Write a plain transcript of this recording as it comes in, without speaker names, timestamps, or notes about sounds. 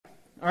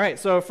All right,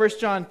 so 1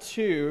 John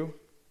 2,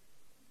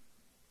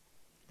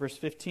 verse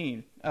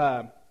 15.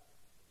 The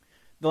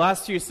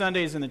last few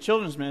Sundays in the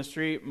children's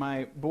ministry,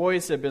 my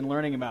boys have been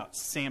learning about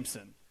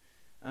Samson.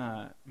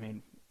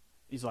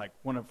 He's like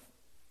one of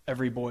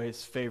every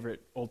boy's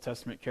favorite Old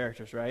Testament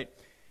characters, right?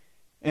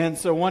 And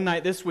so one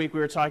night this week,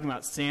 we were talking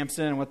about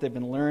Samson and what they've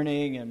been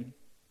learning, and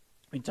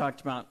we talked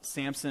about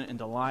Samson and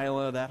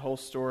Delilah, that whole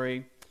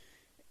story.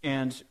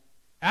 And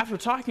after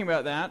talking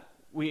about that,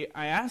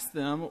 I asked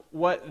them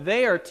what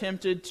they are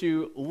tempted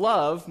to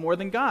love more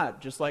than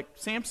God, just like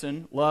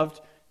Samson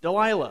loved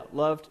Delilah,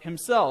 loved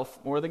himself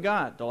more than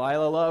God.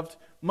 Delilah loved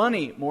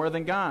money more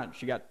than God.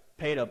 She got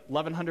paid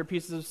 1,100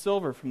 pieces of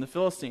silver from the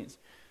Philistines.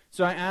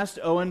 So I asked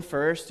Owen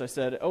first. I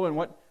said, Owen,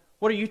 what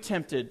are you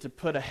tempted to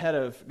put ahead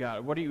of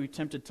God? What are you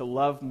tempted to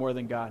love more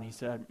than God? And he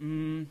said,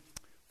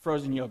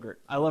 frozen yogurt.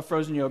 I love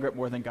frozen yogurt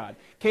more than God.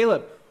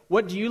 Caleb,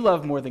 what do you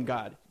love more than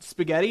God?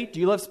 Spaghetti? Do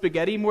you love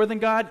spaghetti more than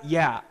God?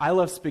 Yeah, I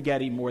love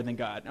spaghetti more than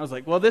God. And I was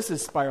like, well, this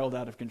has spiraled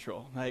out of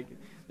control.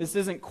 This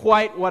isn't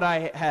quite what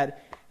I had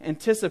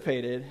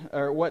anticipated,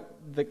 or what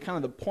the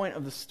point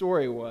of the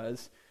story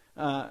was.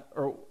 But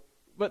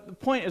the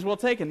point is well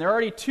taken. They're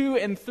already 2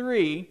 and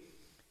 3,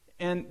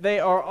 and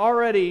they are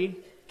already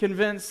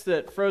convinced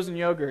that frozen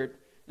yogurt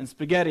and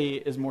spaghetti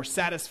is more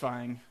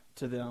satisfying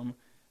to them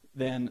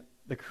than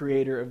the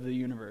creator of the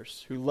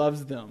universe, who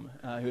loves them,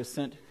 who has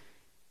sent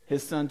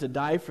his son to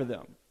die for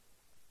them.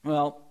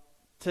 Well,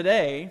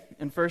 today,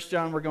 in 1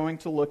 John, we're going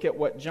to look at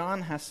what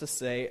John has to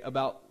say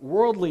about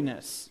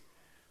worldliness.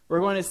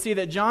 We're going to see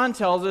that John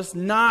tells us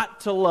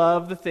not to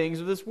love the things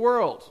of this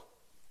world.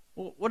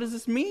 Well, what does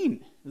this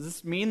mean? Does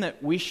this mean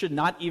that we should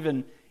not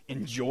even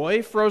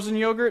enjoy frozen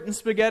yogurt and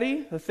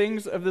spaghetti, the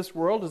things of this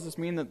world? Does this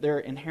mean that they're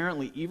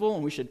inherently evil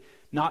and we should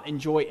not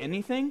enjoy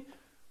anything?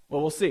 Well,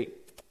 we'll see.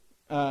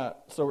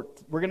 So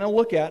we're going to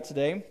look at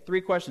today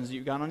 3 questions that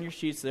you've got on your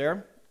sheets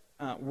there.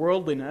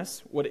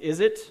 Worldliness, what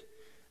is it?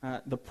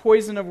 The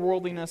poison of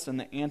worldliness and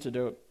the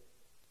antidote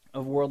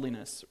of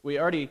worldliness. We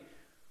already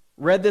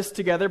read this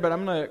together, but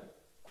I'm going to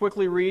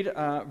quickly read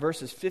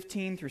verses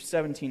 15 through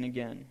 17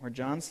 again, where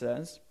John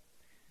says,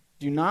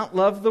 "Do not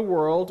love the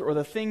world or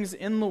the things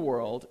in the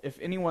world. If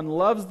anyone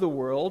loves the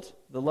world,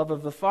 the love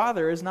of the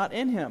Father is not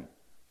in him.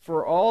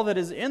 For all that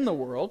is in the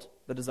world,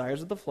 the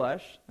desires of the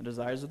flesh, the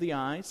desires of the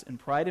eyes, and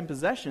pride in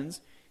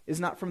possessions, is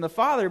not from the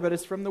Father, but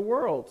is from the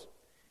world.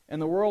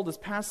 And the world is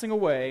passing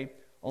away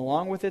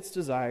along with its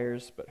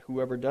desires, but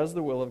whoever does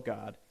the will of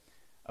God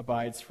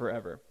abides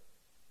forever."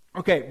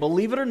 Okay,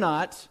 believe it or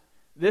not,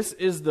 this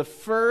is the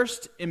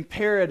first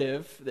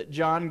imperative that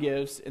John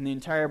gives in the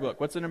entire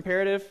book. What's an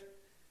imperative?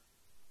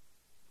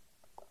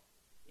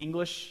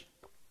 English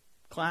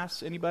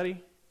class,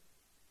 anybody?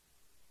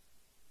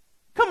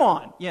 Come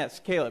on. Yes,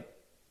 Caleb.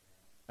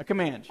 A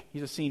command.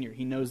 He's a senior.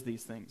 He knows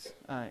these things.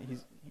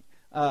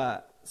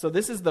 So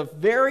this is the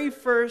very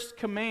first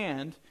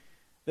command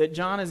that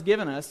John has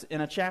given us in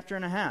a chapter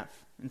and a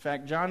half. In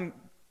fact, John,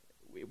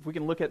 if we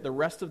can look at the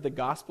rest of the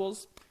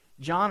Gospels,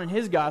 John in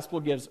his Gospel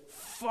gives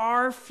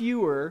far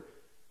fewer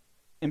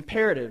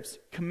imperatives,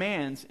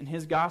 commands in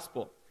his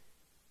Gospel.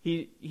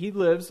 He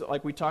lives,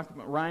 like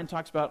Ryan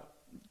talks about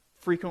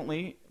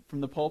frequently from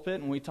the pulpit,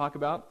 and we talk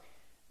about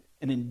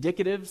an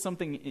indicative,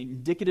 something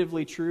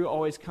indicatively true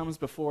always comes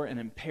before an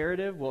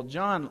imperative. Well,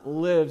 John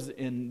lives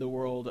in the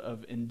world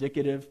of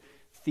indicative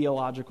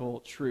theological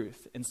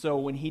truth. And so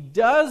when he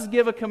does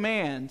give a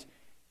command,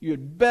 you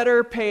had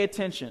better pay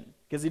attention,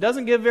 because he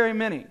doesn't give very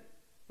many.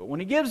 But when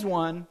he gives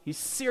one, he's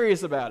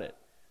serious about it.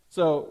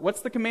 So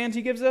what's the command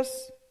he gives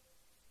us?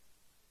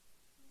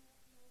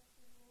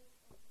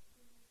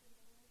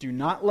 Do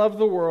not love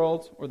the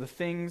world or the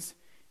things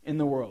in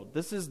the world.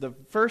 This is the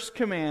first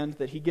command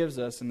that he gives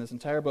us in this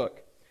entire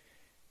book.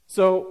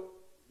 So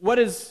what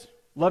is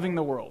loving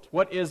the world?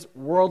 What is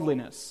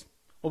worldliness?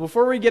 Well,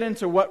 before we get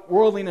into what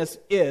worldliness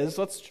is,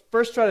 let's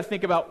first try to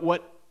think about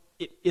what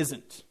it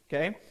isn't,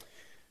 okay?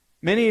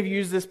 Many have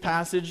used this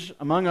passage,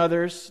 among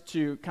others,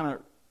 to kind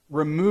of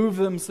remove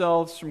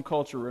themselves from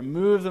culture,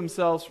 remove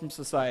themselves from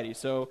society.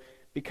 So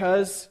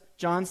because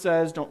John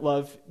says don't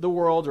love the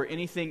world or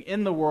anything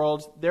in the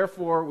world,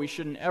 therefore we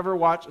shouldn't ever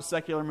watch a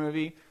secular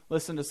movie,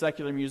 listen to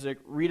secular music,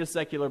 read a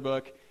secular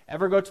book,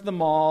 ever go to the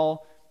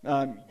mall.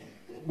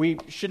 We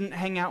shouldn't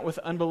hang out with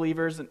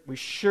unbelievers. And we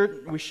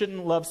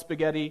shouldn't love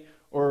spaghetti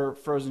or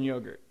frozen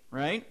yogurt,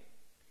 right?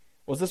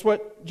 Well, is this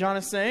what John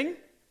is saying?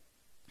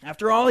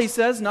 After all, he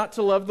says not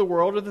to love the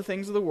world or the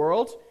things of the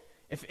world.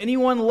 If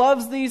anyone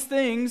loves these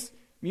things,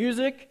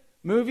 music,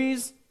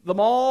 movies, the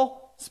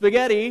mall,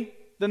 spaghetti,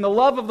 then the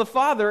love of the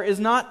Father is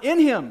not in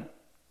him.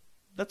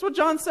 That's what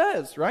John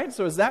says, right?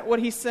 So is that what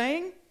he's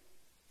saying?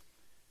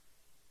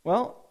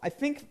 Well, I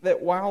think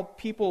that while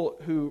people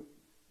who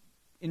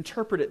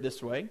interpret it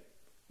this way,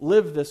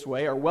 live this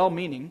way, are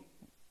well-meaning,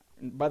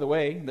 and by the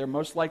way, they're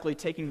most likely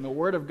taking the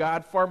Word of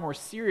God far more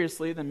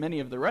seriously than many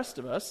of the rest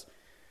of us,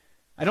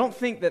 I don't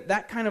think that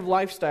that kind of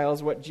lifestyle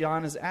is what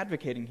John is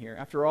advocating here.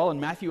 After all,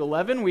 in Matthew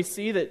 11, we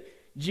see that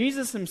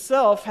Jesus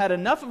himself had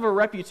enough of a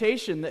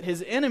reputation that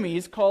his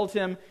enemies called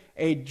him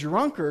a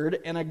drunkard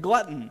and a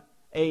glutton,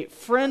 a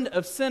friend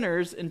of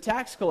sinners and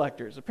tax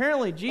collectors.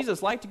 Apparently,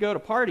 Jesus liked to go to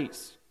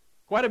parties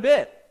quite a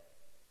bit.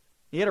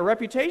 He had a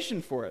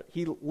reputation for it.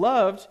 He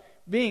loved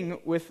being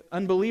with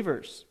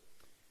unbelievers.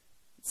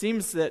 It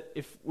seems that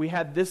if we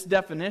had this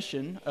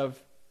definition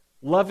of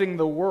loving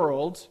the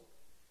world,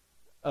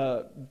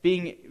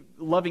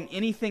 loving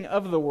anything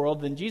of the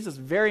world, then Jesus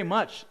very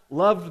much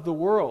loved the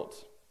world.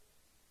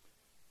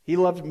 He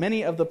loved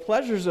many of the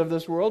pleasures of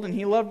this world, and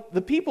he loved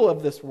the people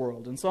of this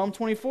world. In Psalm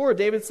 24,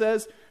 David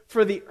says,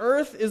 "For the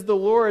earth is the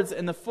Lord's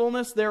and the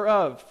fullness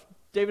thereof."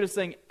 David is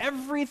saying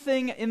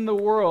everything in the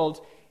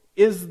world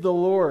is the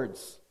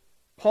Lord's.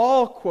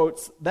 Paul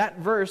quotes that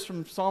verse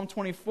from Psalm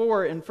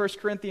 24 in 1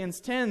 Corinthians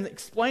 10,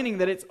 explaining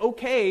that it's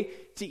okay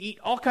to eat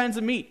all kinds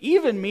of meat,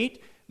 even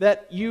meat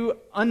that you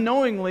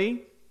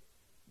unknowingly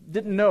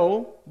didn't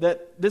know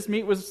that this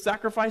meat was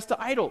sacrificed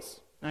to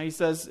idols. Now he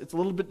says it's a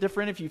little bit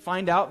different if you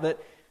find out that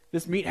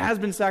this meat has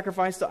been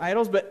sacrificed to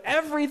idols, but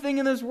everything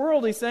in this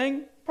world, he's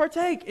saying,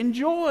 partake,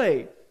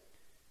 enjoy.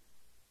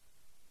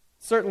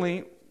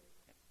 Certainly,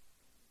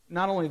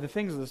 not only the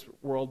things of this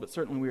world, but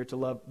certainly we are to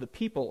love the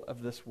people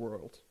of this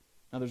world.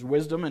 Now there's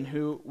wisdom in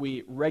who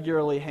we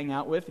regularly hang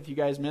out with. If you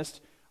guys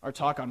missed our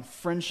talk on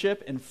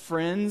friendship and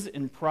friends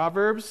in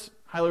Proverbs,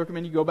 highly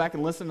recommend you go back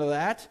and listen to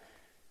that.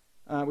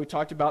 We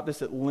talked about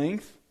this at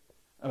length,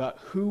 about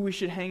who we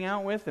should hang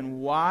out with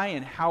and why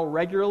and how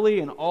regularly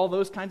and all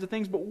those kinds of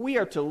things. But we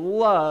are to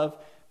love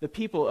the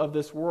people of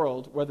this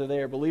world, whether they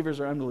are believers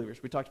or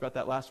unbelievers. We talked about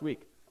that last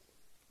week.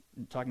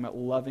 We're talking about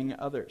loving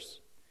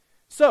others.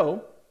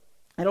 So,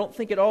 I don't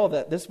think at all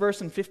that this verse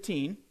in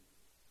 15,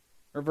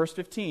 or verse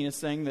 15, is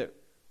saying that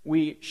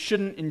we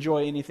shouldn't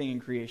enjoy anything in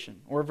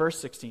creation. Or verse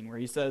 16, where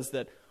he says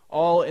that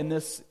all in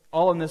this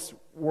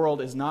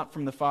world is not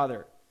from the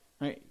Father.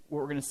 Right? What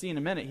we're going to see in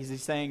a minute,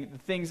 he's saying the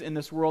things in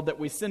this world that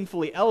we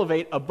sinfully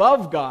elevate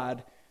above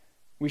God,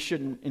 we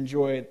shouldn't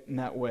enjoy it in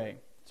that way.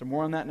 So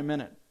more on that in a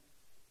minute.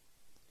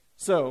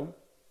 So,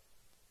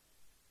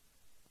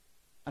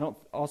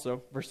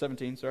 verse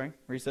 17, where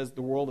he says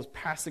the world is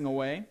passing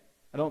away.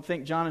 I don't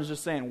think John is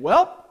just saying,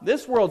 well,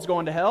 this world's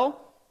going to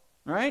hell,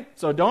 right?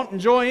 So don't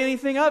enjoy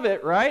anything of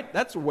it, right?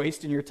 That's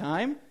wasting your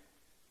time.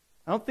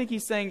 I don't think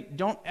he's saying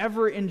don't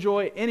ever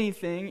enjoy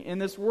anything in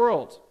this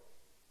world.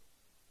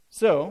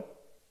 So,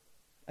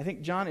 I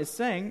think John is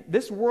saying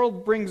this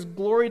world brings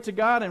glory to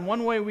God, and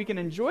one way we can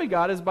enjoy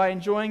God is by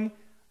enjoying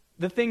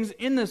the things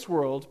in this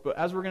world. But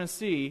as we're going to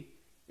see,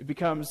 it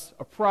becomes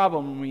a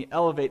problem when we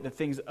elevate the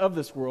things of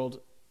this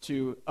world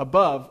to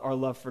above our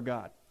love for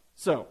God.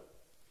 So,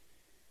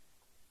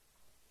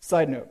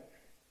 side note.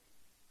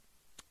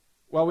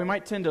 While we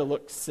might tend to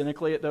look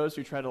cynically at those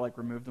who try to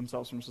remove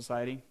themselves from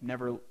society,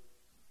 never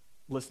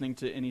listening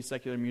to any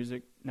secular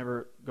music,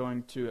 never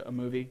going to a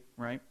movie,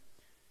 right?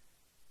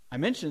 I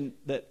mentioned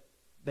that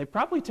they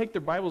probably take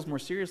their Bibles more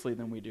seriously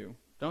than we do,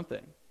 don't they?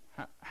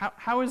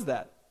 How is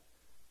that?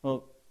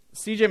 Well,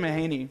 C.J.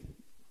 Mahaney, in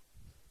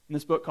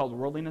this book called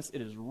Worldliness,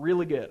 it is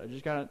really good. I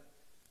just got it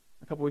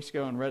a couple weeks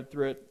ago and read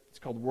through it. It's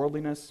called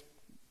Worldliness.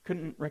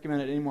 Couldn't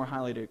recommend it any more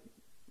highly to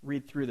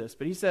read through this.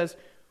 But he says,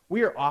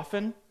 we are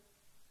often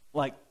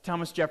like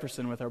Thomas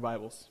Jefferson with our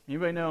Bibles.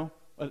 Anybody know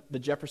what the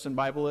Jefferson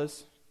Bible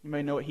is?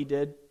 Anybody know what he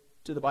did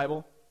to the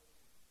Bible?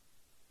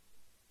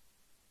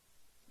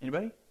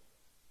 Anybody?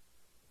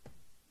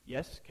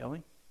 Yes,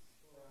 Kelly?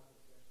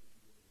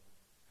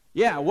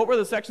 Yeah, what were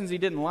the sections he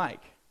didn't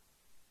like?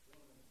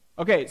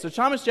 Okay, so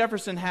Thomas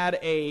Jefferson had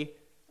a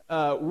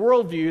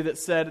worldview that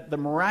said the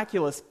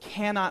miraculous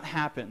cannot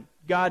happen.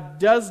 God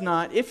does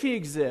not, if he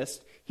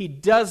exists, he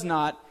does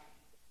not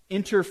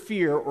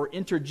interfere or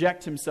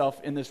interject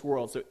himself in this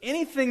world. So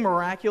anything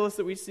miraculous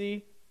that we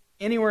see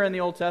anywhere in the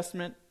Old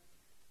Testament,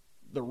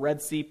 the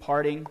Red Sea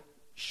parting,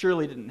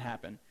 surely didn't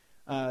happen.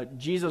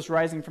 Jesus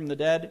rising from the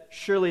dead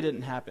surely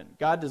didn't happen.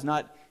 God does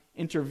not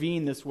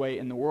intervene this way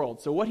in the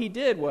world. So what he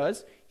did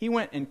was he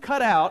went and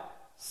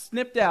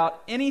snipped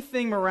out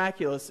anything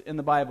miraculous in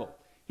the Bible.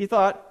 He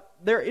thought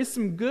there is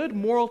some good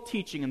moral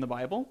teaching in the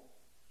Bible,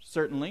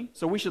 certainly,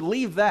 so we should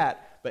leave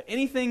that, but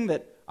anything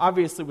that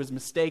obviously was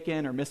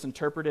mistaken or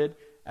misinterpreted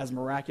as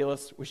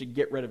miraculous, we should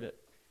get rid of it.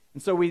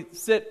 And so we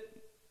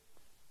sit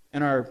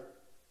in our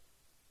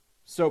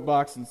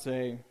soapbox and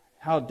say,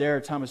 how dare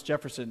Thomas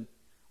Jefferson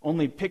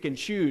only pick and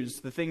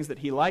choose the things that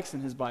he likes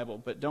in his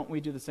Bible, but don't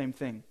we do the same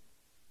thing?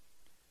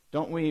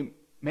 Don't we,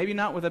 maybe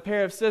not with a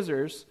pair of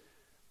scissors,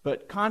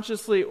 but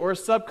consciously or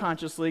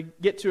subconsciously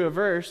get to a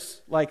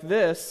verse like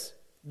this,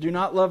 do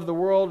not love the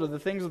world or the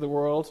things of the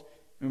world,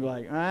 and be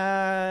like,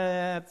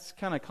 that's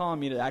kind of calling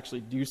me to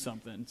actually do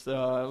something,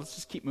 so let's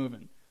just keep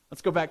moving.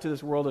 Let's go back to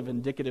this world of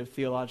indicative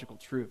theological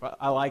truth.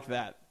 I like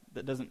that.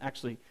 That doesn't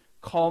actually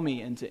call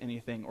me into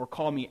anything or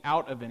call me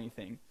out of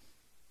anything.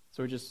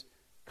 So we just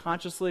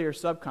consciously or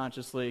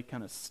subconsciously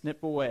kind of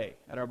snip away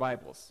at our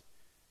Bibles.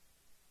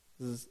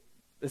 This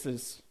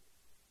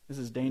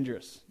is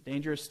dangerous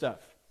stuff.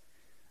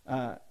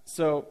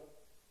 So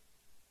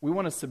we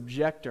want to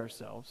subject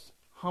ourselves,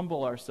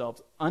 humble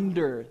ourselves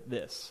under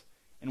this,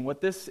 And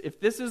if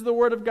this is the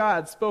word of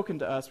God spoken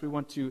to us, we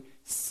want to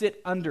sit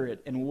under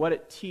it and what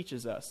it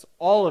teaches us.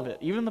 All of it.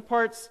 Even the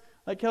parts,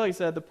 like Kelly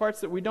said, the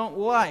parts that we don't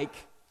like,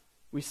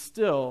 we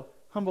still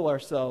humble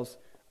ourselves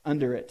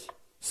under it.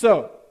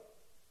 So,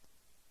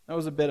 that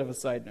was a bit of a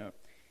side note.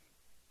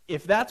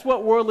 If that's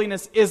what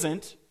worldliness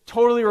isn't,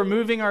 totally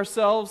removing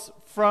ourselves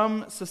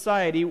from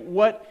society,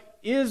 what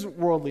is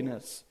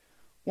worldliness?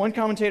 One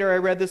commentator I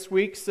read this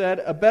week said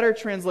a better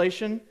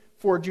translation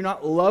for do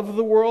not love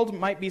the world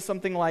might be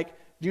something like,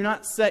 do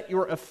not set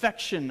your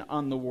affection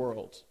on the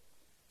world.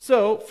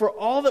 So, for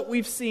all that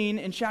we've seen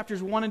in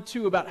chapters 1 and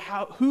 2 about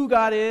who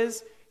God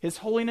is, His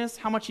holiness,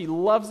 how much He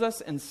loves us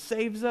and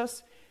saves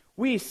us,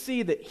 we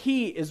see that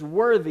He is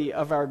worthy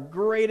of our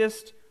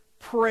greatest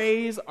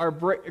praise, our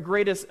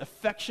greatest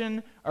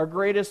affection, our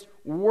greatest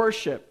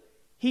worship.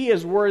 He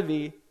is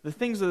worthy. The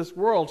things of this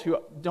world who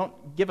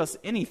don't give us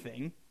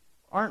anything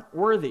aren't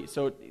worthy.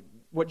 So,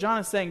 what John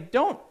is saying,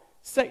 don't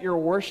set your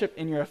worship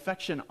and your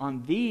affection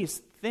on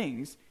these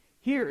things.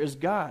 Here is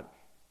God.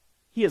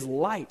 He is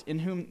light, in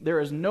whom there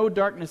is no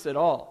darkness at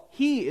all.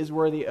 He is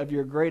worthy of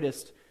your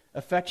greatest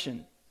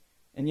affection.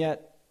 And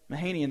yet,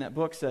 Mahaney in that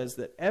book says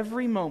that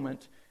every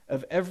moment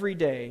of every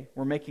day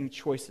we're making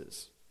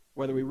choices,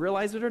 whether we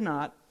realize it or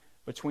not,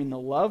 between the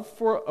love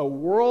for a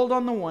world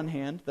on the one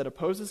hand that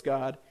opposes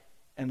God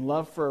and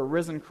love for a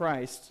risen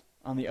Christ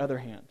on the other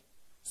hand.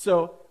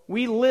 So,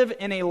 we live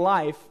in a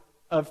life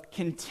of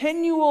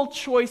continual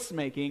choice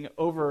making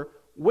over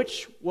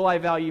which will I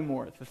value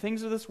more, the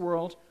things of this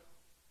world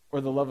or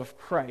the love of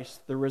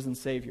Christ, the risen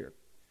Savior.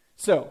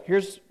 So,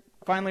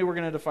 finally we're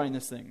going to define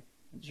this thing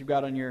that you've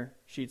got on your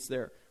sheets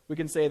there. We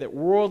can say that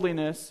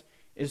worldliness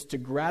is to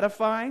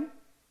gratify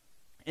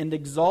and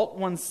exalt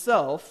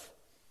oneself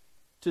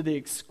to the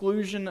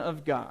exclusion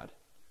of God.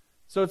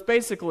 So it's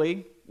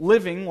basically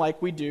living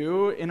like we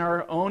do in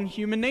our own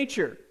human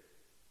nature,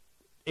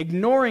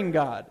 ignoring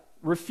God,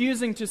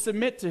 refusing to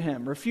submit to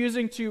Him,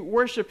 refusing to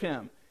worship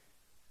Him.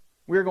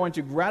 We're going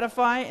to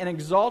gratify and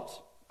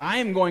exalt. I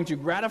am going to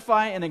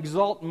gratify and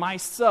exalt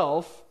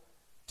myself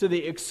to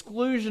the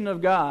exclusion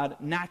of God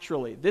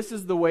naturally. This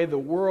is the way the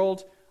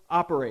world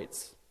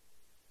operates.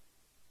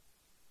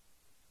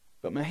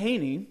 But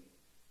Mahaney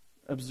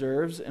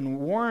observes and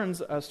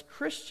warns us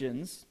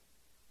Christians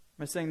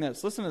by saying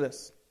this. Listen to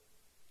this.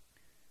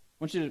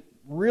 I want you to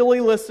really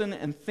listen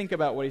and think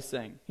about what he's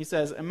saying. He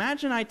says,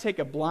 imagine I take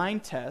a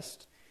blind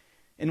test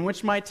in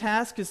which my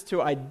task is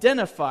to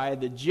identify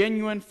the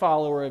genuine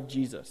follower of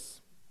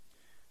Jesus.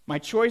 My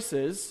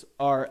choices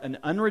are an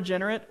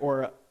unregenerate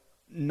or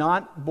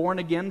not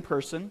born-again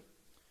person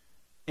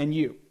and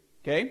you,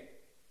 okay?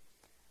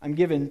 I'm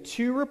given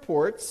 2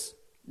 reports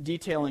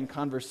detailing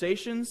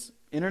conversations,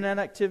 internet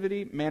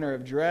activity, manner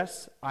of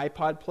dress,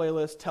 iPod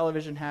playlist,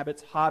 television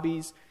habits,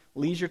 hobbies,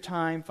 leisure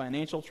time,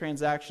 financial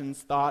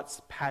transactions,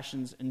 thoughts,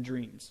 passions, and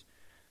dreams.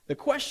 The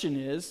question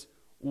is,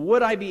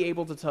 would I be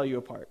able to tell you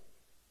apart?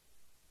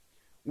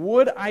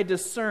 Would I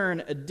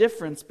discern a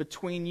difference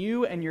between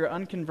you and your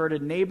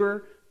unconverted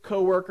neighbor,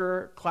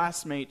 coworker,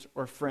 classmate,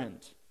 or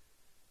friend?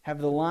 Have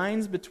the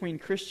lines between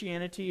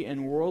Christianity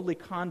and worldly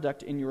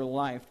conduct in your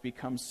life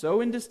become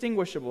so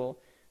indistinguishable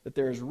that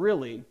there is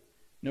really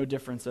no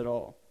difference at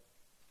all?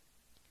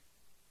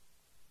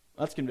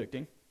 That's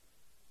convicting.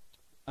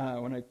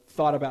 When I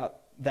thought about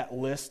that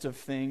list of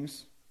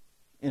things,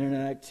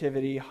 internet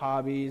activity,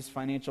 hobbies,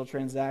 financial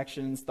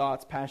transactions,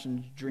 thoughts,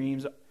 passions,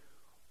 dreams,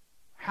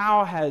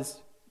 how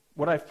has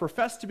what I've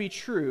professed to be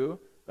true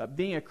about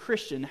being a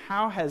Christian,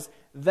 how has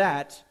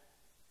that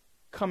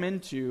come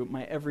into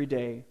my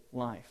everyday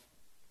life?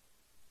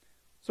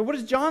 So what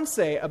does John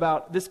say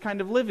about this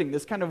kind of living,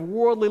 this kind of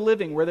worldly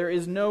living where there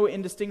is no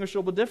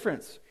indistinguishable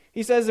difference?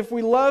 He says if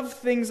we love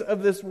things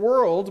of this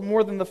world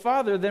more than the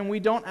Father, then we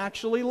don't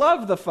actually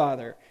love the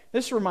Father.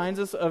 This reminds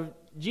us of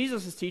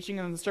Jesus' teaching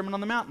in the Sermon on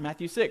the Mount,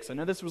 Matthew 6. I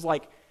know this was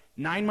like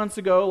 9 months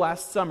ago,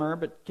 last summer,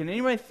 but can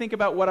anybody think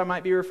about what I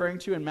might be referring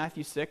to in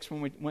Matthew 6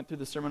 when we went through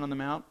the Sermon on the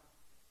Mount?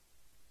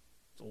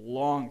 It's a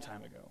long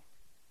time ago.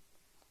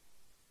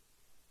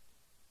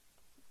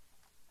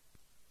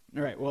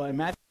 All right, well, in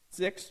Matthew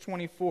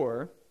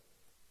 6:24,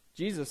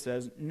 Jesus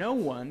says, no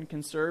one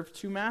can serve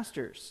 2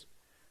 masters.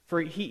 For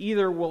he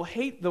either will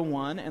hate the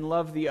one and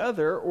love the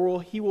other,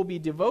 or he will be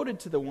devoted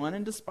to the one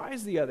and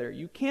despise the other.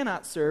 You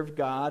cannot serve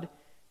God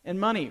and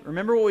money.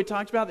 Remember what we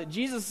talked about? That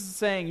Jesus is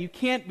saying you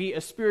can't be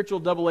a spiritual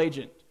double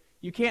agent.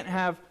 You can't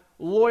have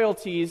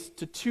loyalties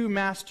to 2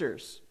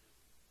 masters.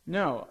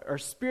 No, our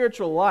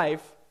spiritual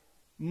life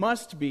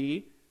must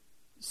be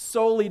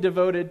solely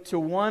devoted to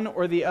one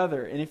or the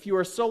other. And if you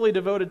are solely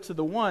devoted to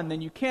the one, then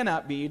you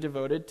cannot be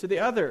devoted to the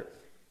other.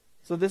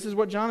 So this is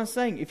what John is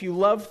saying. If you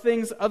love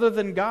things other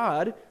than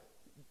God,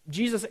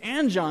 Jesus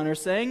and John are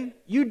saying,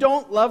 you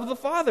don't love the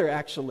Father,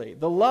 actually.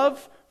 The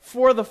love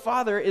for the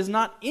Father is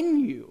not in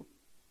you.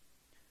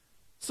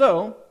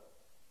 So,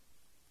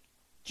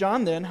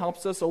 John then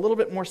helps us a little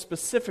bit more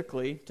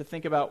specifically to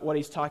think about what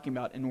he's talking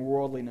about in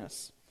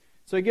worldliness.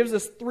 So he gives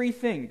us 3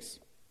 things.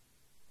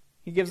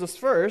 He gives us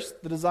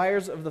first the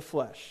desires of the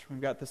flesh. We've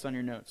got this on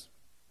your notes.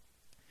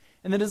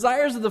 And the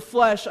desires of the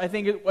flesh, I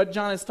think what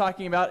John is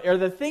talking about, are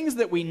the things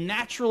that we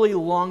naturally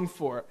long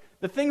for,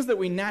 the things that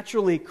we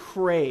naturally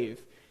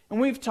crave.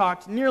 And we've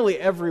talked nearly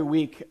every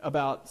week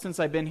about, since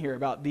I've been here,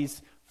 about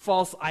these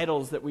false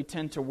idols that we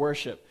tend to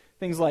worship.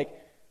 Things like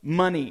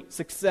money,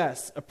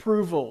 success,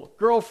 approval,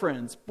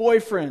 girlfriends,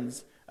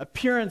 boyfriends,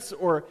 appearance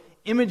or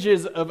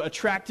images of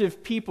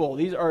attractive people.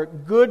 These are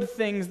good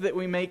things that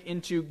we make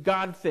into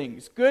God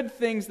things. Good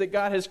things that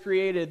God has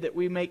created that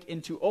we make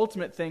into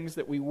ultimate things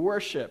that we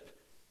worship.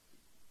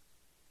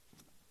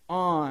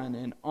 On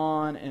and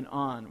on and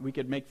on. We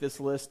could make this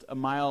list a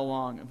mile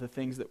long of the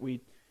things that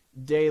we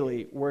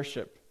daily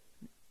worship.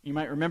 You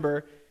might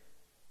remember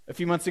a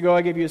few months ago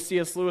I gave you a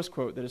C.S. Lewis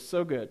quote that is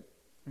so good.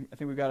 I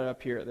think we got it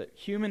up here. That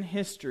human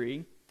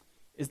history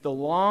is the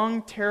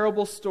long,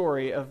 terrible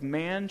story of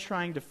man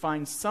trying to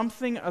find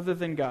something other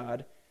than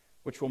God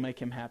which will make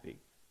him happy.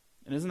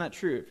 And isn't that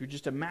true? If you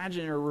just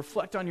imagine or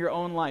reflect on your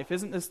own life,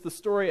 isn't this the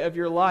story of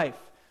your life?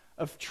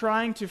 Of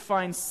trying to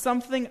find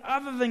something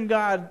other than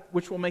God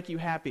which will make you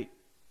happy.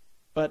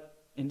 But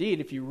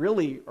indeed, if you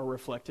really are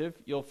reflective,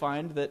 you'll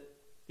find that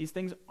these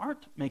things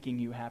aren't making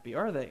you happy,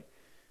 are they?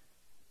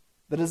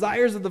 The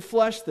desires of the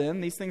flesh,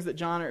 then, these things that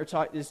John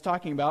is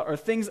talking about, are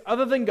things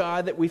other than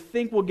God that we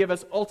think will give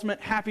us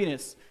ultimate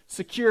happiness,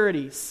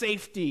 security,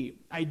 safety,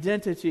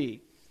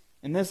 identity.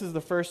 And this is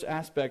the first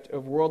aspect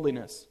of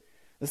worldliness.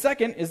 The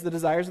second is the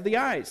desires of the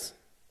eyes.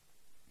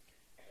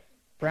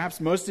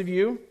 Perhaps most of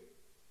you,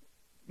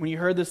 when you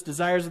heard this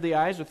desires of the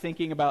eyes, are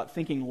thinking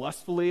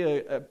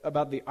lustfully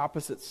about the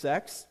opposite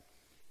sex,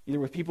 either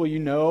with people you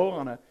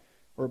know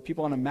or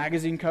people on a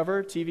magazine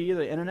cover, TV,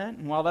 the internet.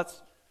 And while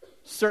that's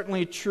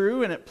certainly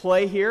true and at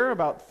play here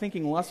about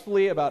thinking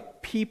lustfully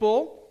about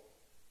people,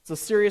 it's a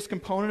serious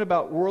component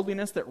about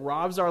worldliness that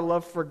robs our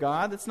love for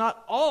God. That's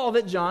not all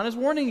that John is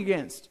warning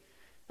against.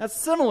 That's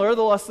similar,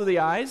 the lust of the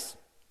eyes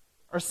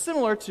are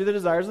similar to the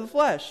desires of the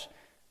flesh.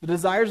 The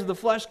desires of the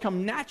flesh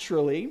come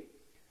naturally,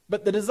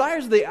 but the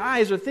desires of the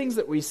eyes are things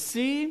that we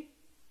see,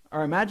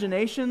 our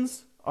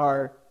imaginations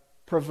are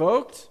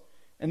provoked,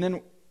 and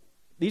then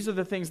these are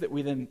the things that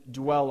we then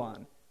dwell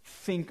on,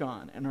 think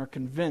on, and are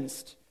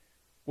convinced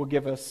will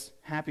give us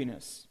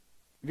happiness.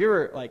 Have you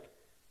ever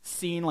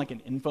seen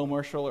an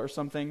infomercial or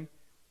something,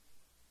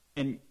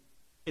 and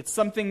it's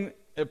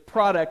a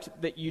product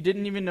that you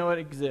didn't even know it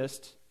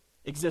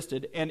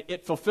existed, and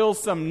it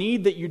fulfills some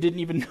need that you didn't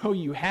even know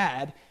you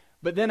had,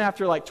 but then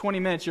after 20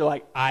 minutes you're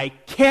like, I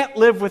can't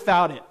live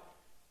without it.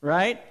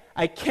 Right?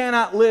 I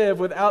cannot live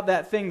without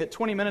that thing that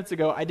 20 minutes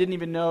ago I didn't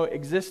even know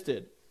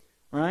existed.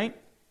 Right?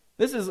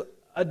 This is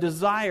a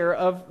desire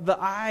of the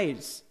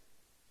eyes.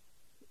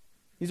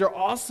 These are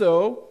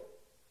also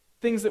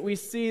things that we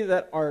see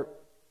that are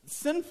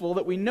sinful,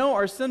 that we know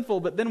are sinful,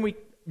 but then we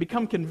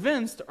become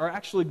convinced are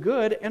actually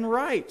good and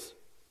right.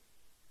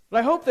 But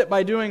I hope that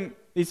by doing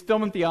these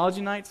film and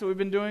theology nights that we've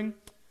been doing,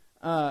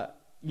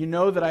 you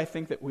know that I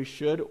think that we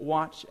should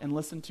watch and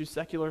listen to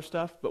secular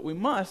stuff, but we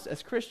must,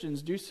 as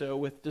Christians, do so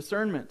with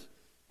discernment.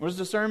 What is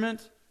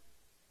discernment?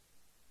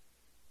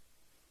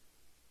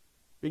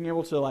 Being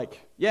able to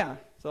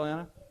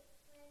Seliana?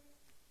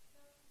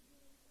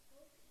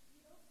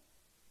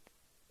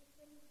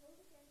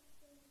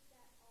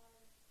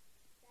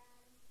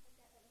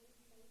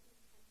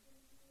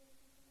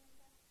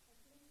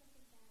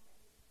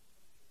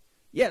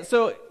 Yeah,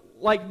 so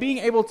being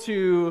able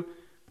to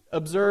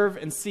observe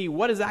and see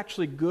what is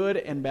actually good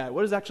and bad,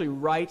 what is actually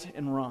right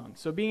and wrong.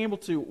 So being able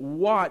to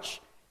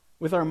watch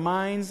with our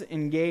minds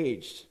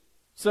engaged.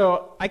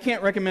 So I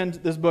can't recommend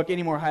this book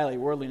any more highly,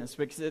 Worldliness,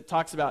 because it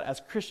talks about,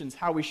 as Christians,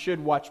 how we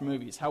should watch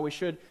movies, how we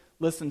should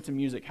listen to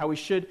music, how we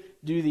should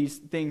do these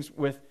things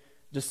with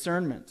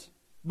discernment.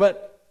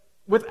 But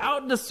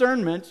without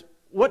discernment,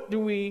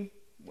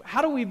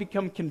 how do we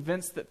become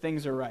convinced that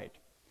things are right?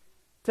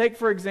 Take,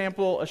 for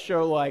example, a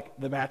show like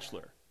The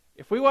Bachelor.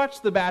 If we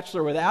watch The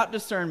Bachelor without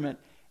discernment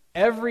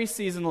every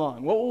season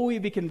long, what will we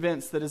be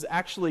convinced that is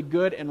actually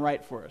good and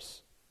right for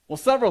us? Well,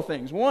 several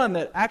things. One,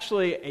 that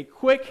actually a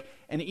quick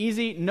and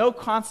easy, no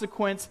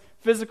consequence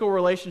physical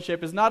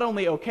relationship is not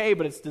only okay,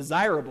 but it's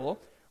desirable,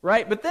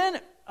 right? But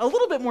then, a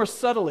little bit more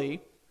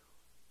subtly,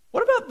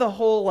 what about the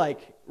whole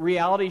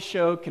reality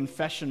show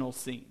confessional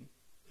scene,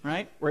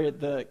 right? Where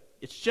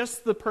it's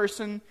just the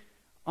person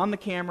on the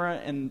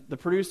camera, and the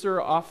producer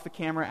off the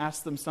camera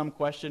asks them some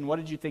question. What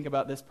did you think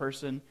about this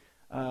person?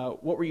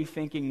 What were you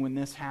thinking when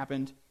this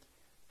happened?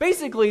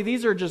 Basically,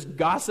 these are just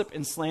gossip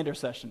and slander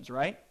sessions,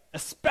 right?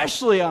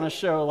 Especially on a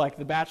show like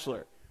The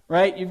Bachelor,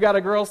 right? You've got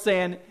a girl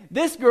saying,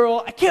 this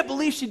girl, I can't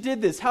believe she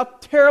did this. How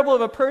terrible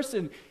of a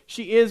person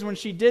she is when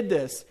she did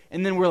this.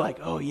 And then we're like,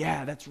 oh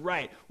yeah, that's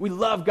right. We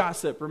love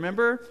gossip,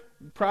 remember?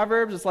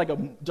 Proverbs, it's like a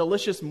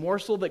delicious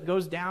morsel that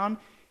goes down.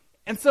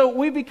 And so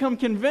we become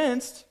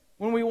convinced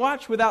when we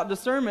watch without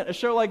discernment a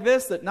show like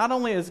this that not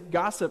only is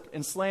gossip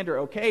and slander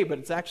okay, but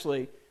it's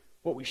actually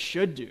what we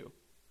should do.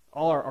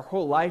 Our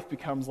whole life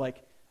becomes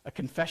like a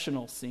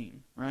confessional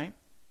scene, right?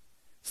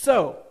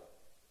 So,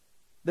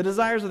 the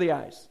desires of the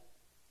eyes.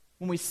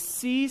 When we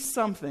see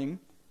something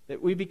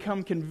that we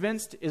become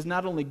convinced is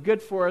not only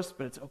good for us,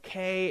 but it's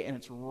okay and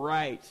it's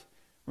right,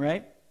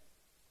 right?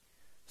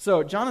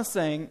 So John is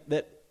saying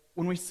that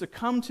when we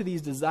succumb to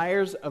these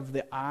desires of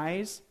the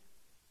eyes,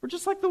 we're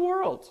just like the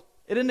world.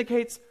 It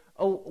indicates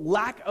a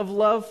lack of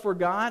love for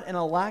God and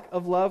a lack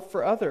of love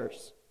for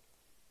others.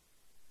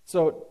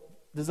 So,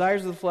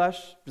 desires of the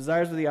flesh,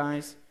 desires of the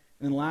eyes,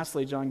 and then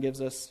lastly, John gives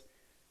us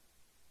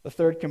the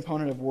third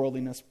component of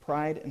worldliness,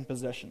 pride and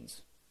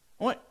possessions.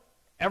 I want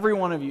every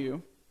one of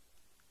you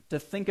to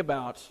think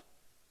about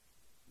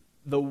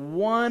the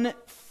one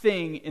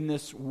thing in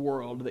this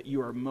world that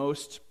you are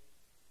most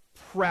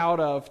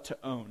proud of to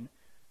own.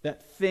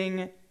 That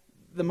thing,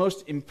 the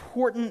most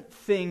important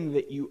thing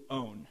that you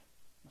own.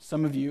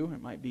 Some of you,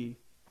 it might be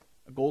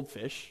a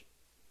goldfish.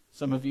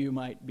 Some of you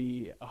might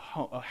be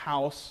a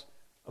house,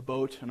 a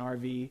boat, an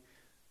RV.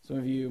 Some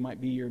of you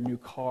might be your new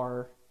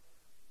car.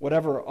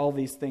 Whatever all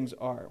these things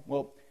are.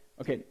 Well,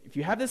 okay, if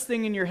you have this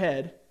thing in your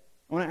head,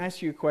 I want to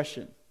ask you a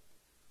question.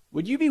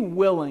 Would you be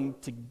willing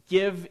to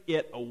give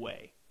it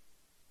away?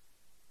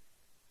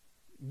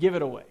 Give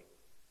it away.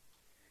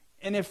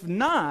 And if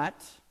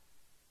not,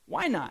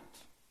 why not?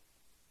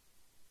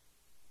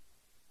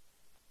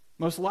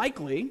 Most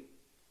likely,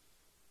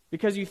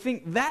 because you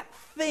think that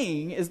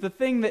thing is the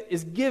thing that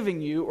is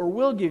giving you or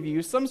will give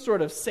you some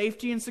sort of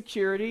safety and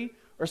security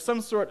or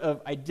some sort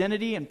of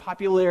identity and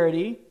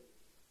popularity,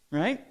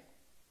 right?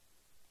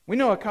 We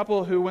know a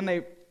couple who, when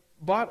they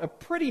bought a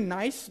pretty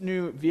nice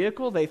new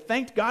vehicle, they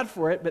thanked God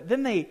for it, but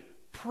then they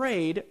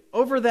prayed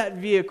over that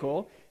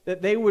vehicle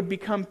that they would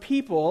become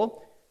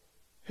people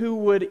who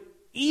would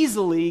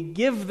easily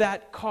give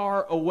that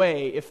car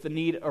away if the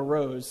need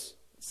arose.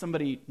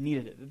 Somebody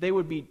needed it. That they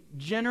would be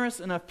generous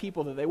enough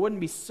people that they wouldn't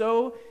be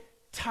so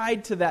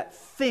tied to that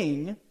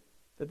thing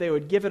that they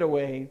would give it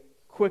away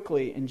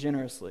quickly and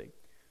generously.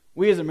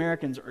 We as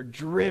Americans are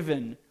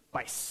driven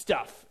by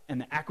stuff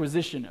and the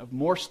acquisition of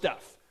more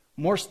stuff,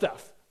 more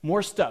stuff,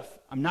 more stuff.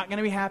 I'm not going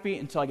to be happy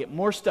until I get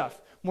more stuff,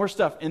 more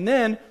stuff. And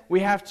then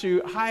we have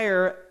to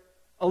hire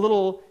a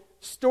little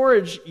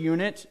storage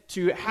unit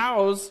to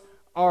house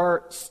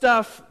our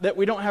stuff that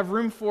we don't have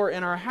room for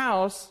in our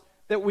house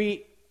that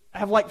we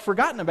have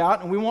forgotten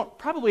about and we won't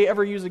probably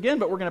ever use again,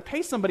 but we're going to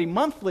pay somebody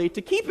monthly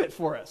to keep it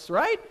for us,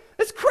 right?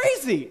 It's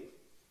crazy.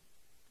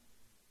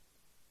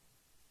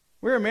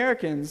 We're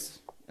Americans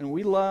and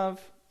we love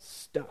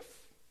stuff.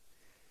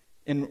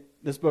 In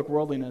this book,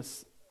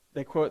 Worldliness,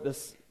 they quote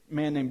this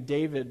man named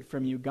David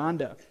from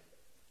Uganda.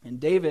 And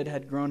David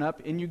had grown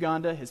up in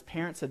Uganda. His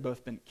parents had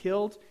both been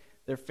killed.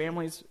 Their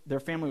family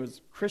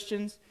was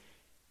Christians.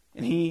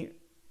 And he,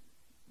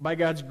 by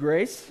God's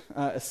grace,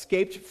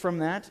 escaped from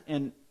that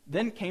and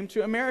then came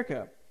to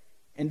America.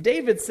 And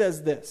David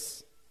says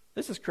this.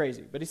 This is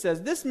crazy. But he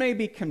says, "This may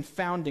be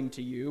confounding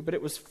to you, but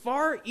it was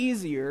far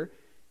easier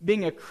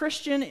being a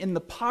Christian in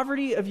the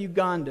poverty of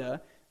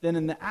Uganda than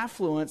in the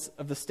affluence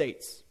of the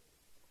States.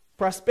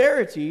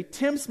 Prosperity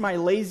tempts my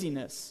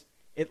laziness.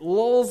 It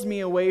lulls me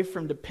away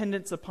from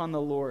dependence upon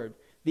the Lord.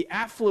 The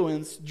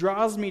affluence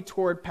draws me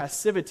toward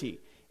passivity.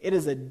 It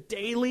is a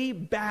daily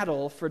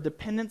battle for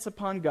dependence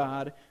upon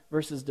God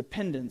versus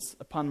dependence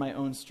upon my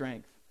own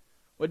strength."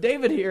 What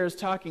David here is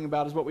talking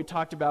about is what we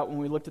talked about when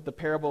we looked at the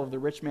parable of the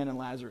rich man and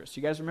Lazarus.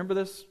 You guys remember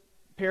this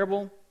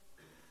parable?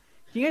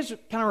 Can you guys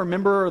kind of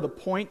remember the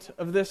point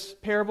of this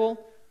parable?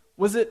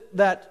 Was it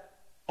that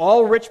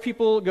all rich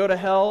people go to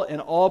hell and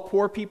all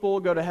poor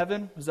people go to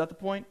heaven? Was that the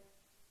point?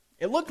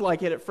 It looked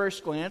like it at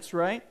first glance,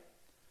 right?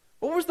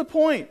 What was the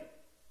point?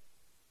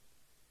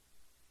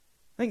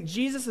 I think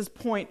Jesus'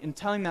 point in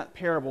telling that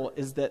parable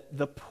is that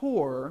the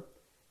poor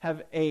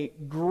have a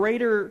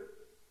greater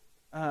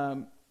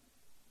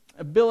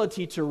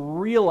ability to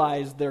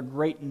realize their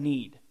great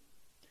need.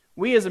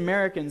 We as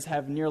Americans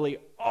have nearly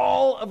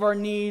all of our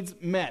needs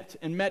met,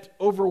 and met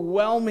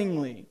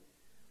overwhelmingly.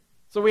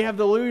 So we have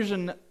the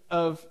illusion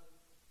of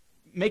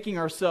making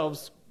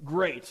ourselves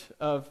great,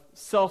 of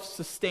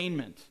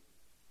self-sustainment,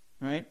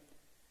 right?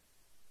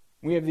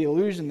 We have the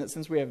illusion that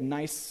since we have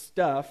nice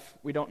stuff,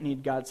 we don't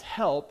need God's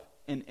help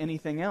in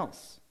anything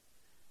else.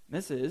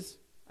 This is,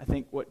 I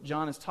think, what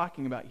John is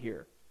talking about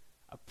here.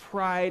 A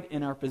pride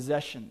in our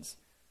possessions,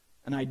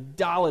 an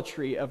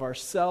idolatry of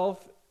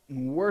ourself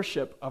and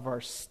worship of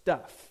our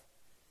stuff.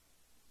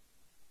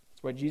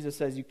 That's why Jesus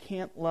says you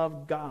can't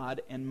love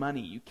God and money.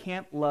 You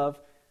can't love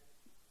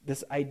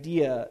this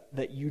idea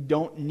that you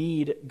don't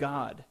need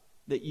God,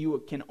 that you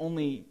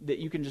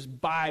can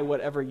just buy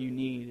whatever you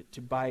need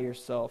to buy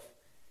yourself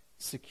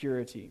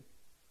security.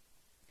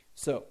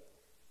 So,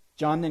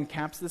 John then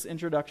caps this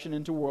introduction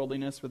into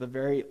worldliness with a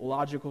very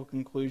logical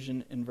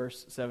conclusion in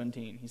verse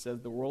 17. He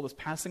says, "The world is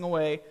passing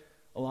away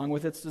along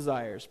with its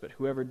desires, but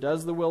whoever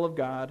does the will of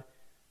God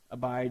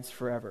abides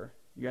forever."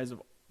 You guys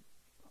have,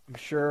 I'm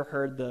sure,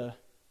 heard the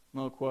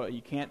little quote,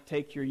 you can't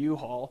take your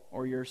U-Haul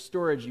or your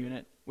storage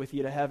unit with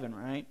you to heaven,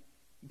 right?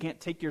 You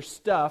can't take your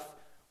stuff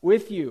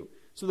with you.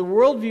 So the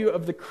worldview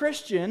of the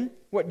Christian,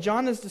 what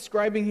John is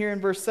describing here in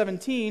verse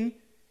 17,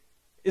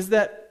 is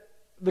that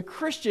the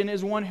Christian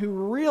is one who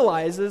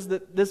realizes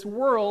that this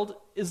world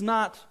is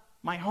not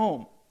my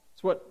home.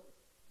 It's what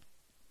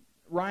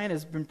Ryan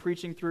has been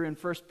preaching through in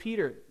 1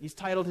 Peter. He's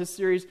titled his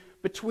series,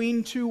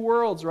 Between Two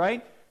Worlds,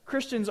 right?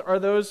 Christians are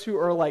those who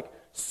are like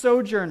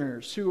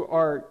sojourners, who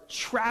are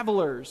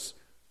travelers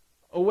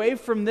away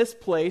from this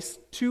place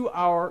to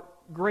our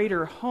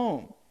greater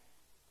home.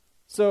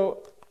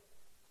 So,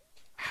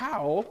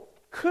 how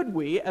could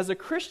we, as a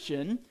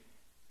Christian,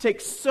 take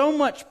so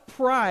much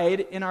pride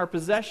in our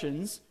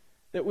possessions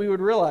that we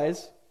would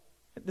realize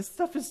this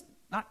stuff is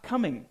not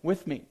coming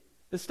with me?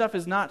 This stuff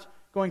is not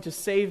going to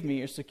save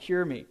me or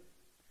secure me.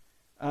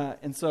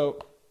 And so,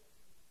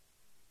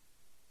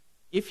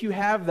 if you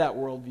have that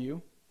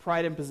worldview,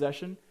 pride in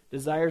possession,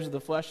 desires of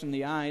the flesh and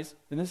the eyes,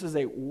 then this is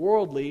a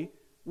worldly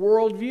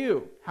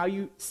worldview, how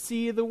you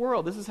see the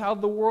world. This is how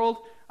the world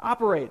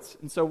operates.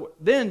 And so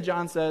then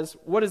John says,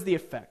 what is the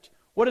effect?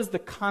 What is the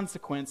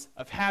consequence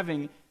of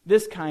having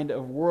this kind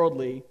of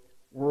worldly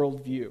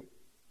worldview?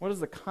 What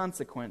is the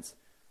consequence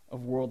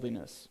of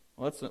worldliness?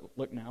 Well, let's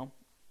look now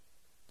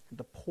at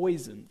the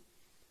poison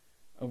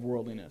of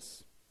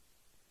worldliness.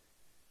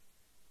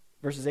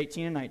 Verses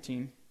 18 and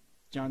 19,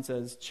 John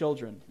says,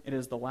 "Children, it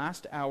is the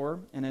last hour,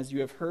 and as you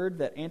have heard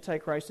that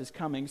Antichrist is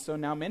coming, so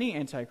now many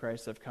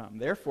Antichrists have come.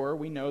 Therefore,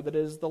 we know that it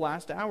is the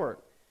last hour.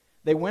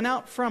 They went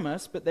out from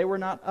us, but they were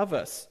not of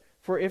us.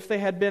 For if they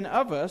had been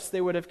of us, they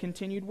would have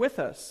continued with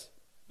us.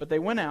 But they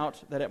went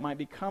out that it might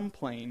become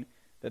plain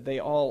that they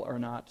all are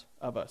not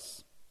of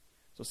us."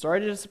 So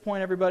sorry to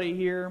disappoint everybody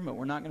here, but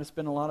we're not going to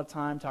spend a lot of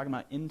time talking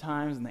about end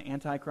times and the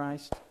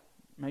Antichrist.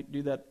 Might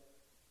do that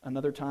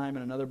another time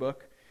in another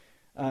book.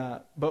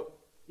 But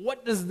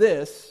what does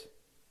this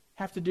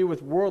have to do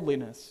with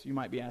worldliness, you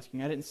might be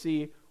asking? I didn't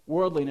see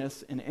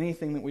worldliness in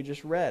anything that we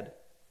just read.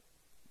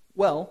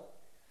 Well,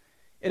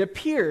 it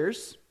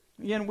appears,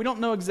 again, we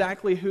don't know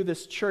exactly who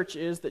this church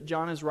is that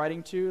John is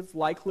writing to. It's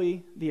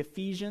likely the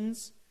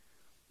Ephesians.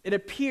 It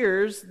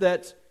appears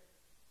that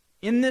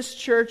in this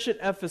church at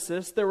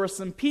Ephesus, there were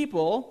some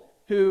people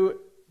who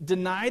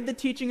denied the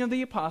teaching of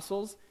the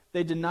apostles.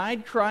 They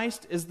denied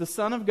Christ as the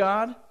Son of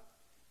God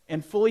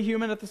and fully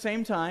human at the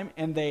same time,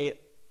 and they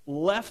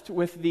left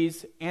with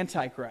these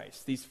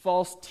antichrists, these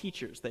false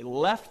teachers. They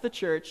left the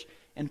church,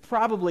 and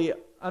probably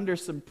under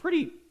some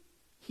pretty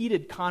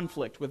heated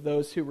conflict with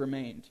those who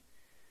remained.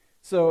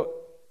 So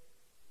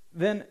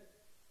then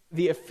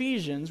the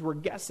Ephesians, we're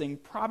guessing,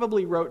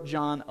 probably wrote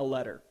John a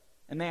letter,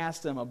 and they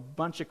asked him a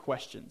bunch of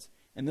questions.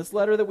 And this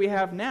letter that we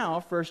have now,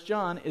 1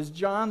 John, is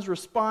John's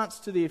response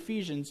to the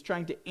Ephesians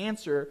trying to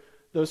answer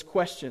those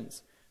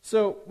questions.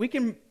 So we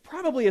can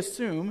probably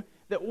assume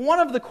that one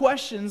of the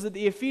questions that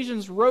the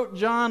Ephesians wrote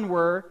John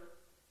were,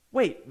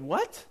 wait,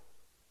 what?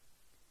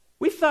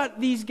 We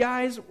thought these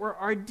guys were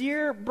our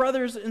dear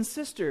brothers and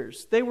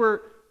sisters. They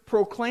were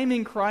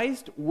proclaiming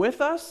Christ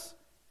with us,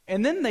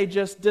 and then they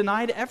just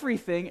denied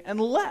everything and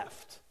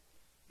left.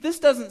 This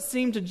doesn't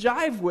seem to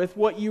jive with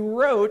what you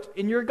wrote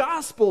in your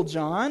gospel,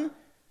 John,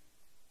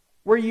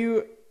 where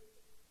you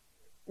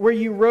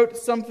wrote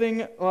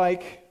something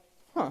like,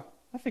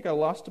 I think I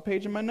lost a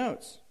page in my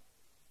notes.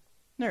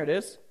 There it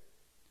is.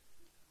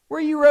 Where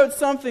you wrote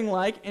something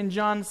like, in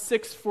John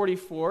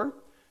 6:44,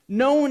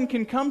 "No one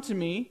can come to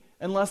me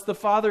unless the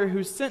Father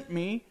who sent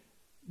me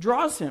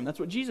draws him." That's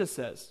what Jesus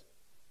says.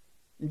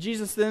 And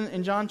Jesus then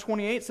in John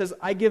 28 says,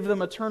 "I give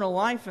them eternal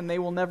life and they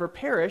will never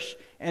perish,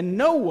 and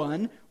no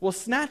one will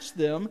snatch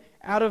them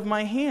out of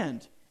my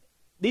hand."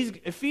 These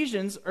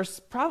Ephesians are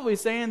probably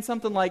saying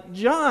something like,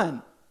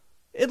 "John,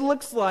 it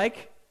looks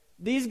like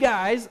these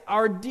guys,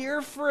 our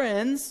dear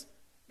friends,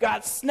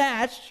 got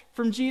snatched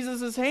from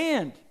Jesus'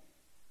 hand.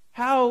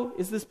 How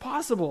is this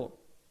possible?"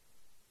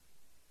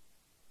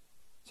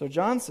 So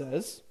John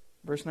says,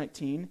 verse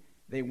 19,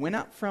 "They went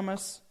out from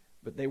us,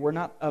 but they were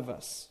not of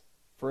us.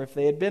 For if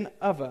they had been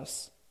of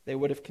us, they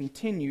would have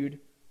continued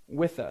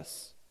with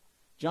us."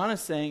 John is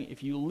saying,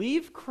 if you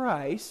leave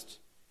Christ,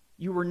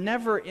 you were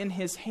never in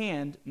his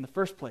hand in the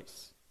first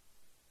place.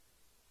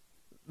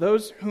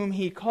 Those whom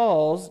he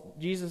calls,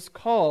 Jesus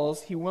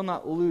calls, he will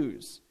not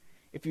lose.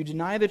 If you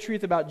deny the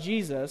truth about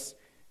Jesus,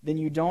 then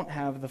you don't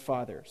have the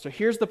Father. So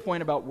here's the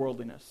point about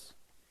worldliness.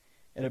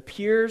 It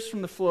appears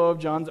from the flow of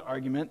John's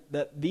argument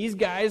that these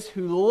guys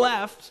who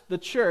left the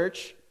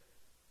church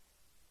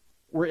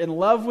were in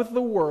love with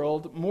the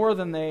world more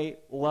than they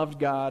loved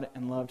God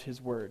and loved his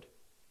word.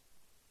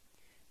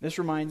 This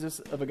reminds us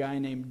of a guy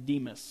named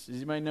Demas. Does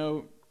anybody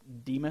know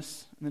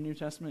Demas in the New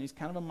Testament? He's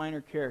kind of a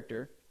minor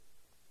character.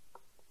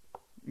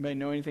 Anybody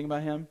know anything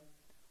about him?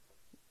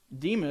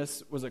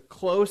 Demas was a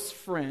close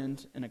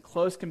friend and a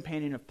close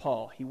companion of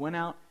Paul. He went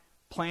out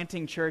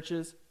planting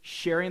churches,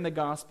 sharing the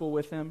gospel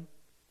with him.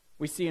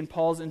 We see in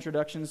Paul's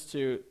introductions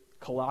to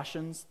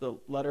Colossians, the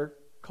letter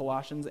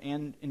Colossians,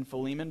 and in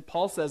Philemon,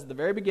 Paul says at the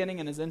very beginning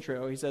in his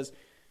intro, he says,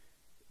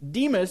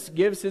 "Demas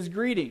gives his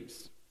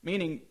greetings,"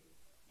 meaning,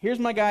 here's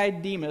my guy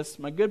Demas,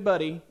 my good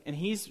buddy, and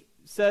he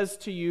says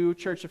to you,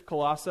 Church of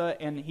Colossae,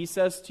 and he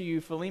says to you,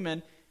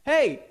 Philemon,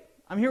 "Hey,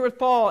 I'm here with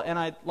Paul, and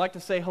I'd like to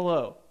say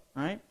hello,"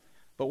 right?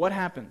 But what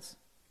happens?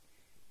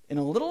 In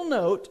a little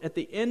note at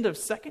the end of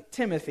 2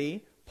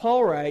 Timothy,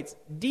 Paul writes,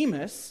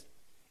 "Demas,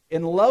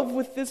 in love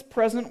with this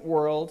present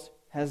world,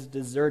 has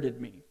deserted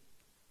me.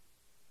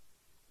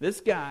 This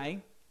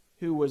guy,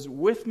 who was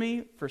with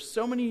me for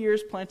so many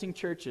years planting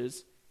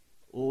churches,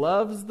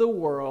 loves the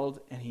world,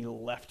 and he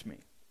left me.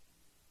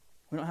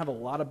 We don't have a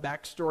lot of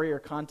backstory or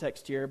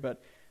context here,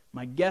 but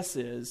my guess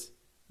is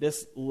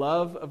this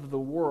love of the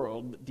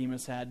world that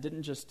Demas had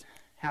didn't just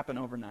happen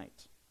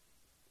overnight.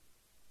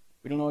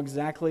 We don't know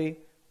exactly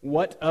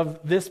what of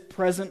this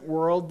present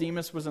world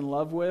Demas was in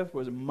love with.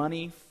 Was it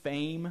money,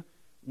 fame,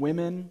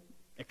 women,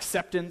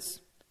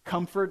 acceptance,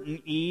 comfort,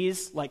 and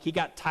ease? Like he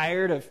got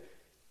tired of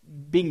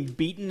being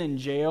beaten and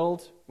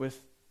jailed with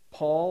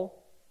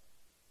Paul?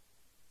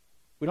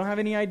 We don't have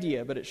any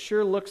idea, but it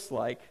sure looks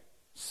like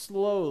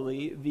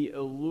slowly the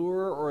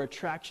allure or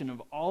attraction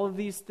of all of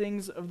these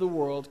things of the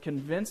world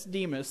convinced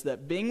Demas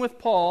that being with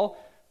Paul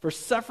for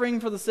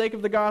suffering for the sake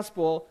of the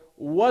gospel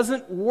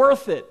wasn't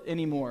worth it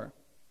anymore.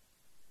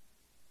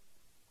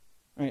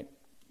 All right,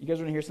 you guys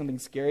want to hear something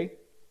scary?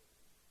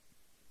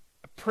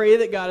 I pray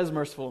that God is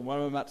merciful, and what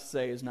I'm about to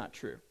say is not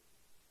true.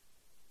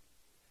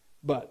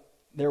 But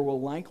there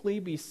will likely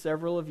be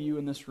several of you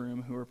in this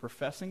room who are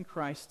professing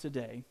Christ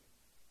today,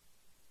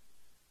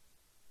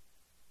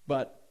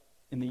 but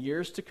in the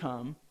years to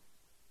come,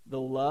 the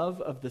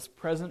love of this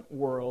present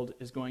world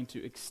is going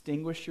to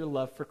extinguish your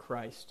love for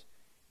Christ,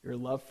 your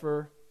love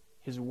for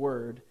His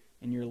Word,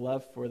 and your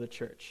love for the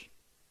church.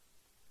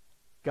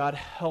 God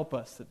help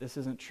us that this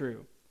isn't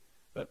true.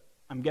 But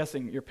I'm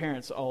guessing your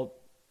parents all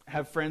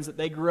have friends that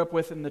they grew up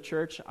with in the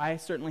church. I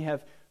certainly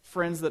have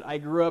friends that I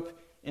grew up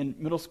in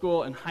middle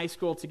school and high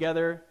school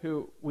together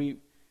who we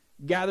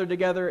gathered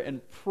together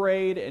and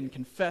prayed and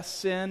confessed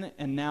sin,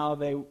 and now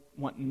they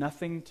want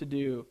nothing to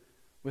do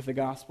with the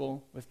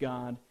gospel, with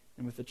God,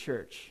 and with the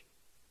church.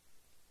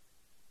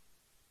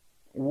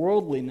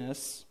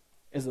 Worldliness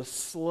is a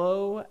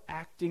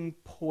slow-acting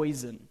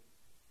poison.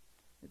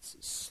 It's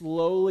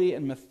slowly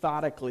and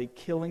methodically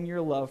killing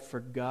your love for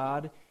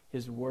God,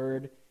 His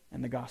Word,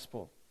 and the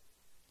gospel.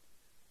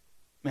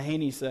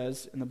 Mahaney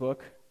says in the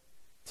book,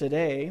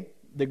 today,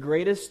 the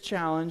greatest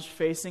challenge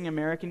facing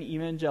American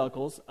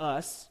evangelicals,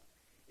 us,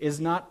 is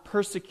not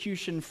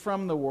persecution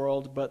from the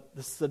world, but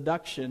the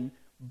seduction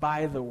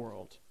by the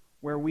world,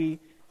 where we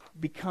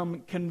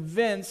become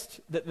convinced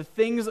that the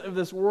things of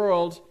this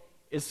world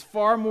is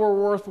far more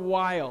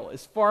worthwhile,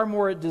 is far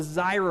more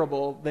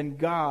desirable than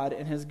God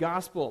and His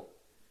gospel.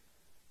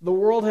 The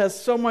world has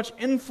so much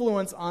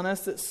influence on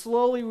us that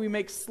slowly we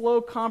make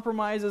slow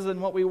compromises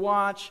in what we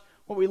watch,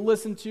 what we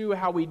listen to,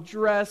 how we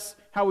dress,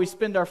 how we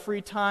spend our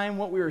free time,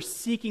 what we are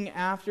seeking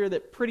after,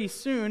 that pretty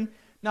soon,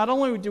 not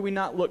only do we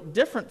not look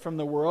different from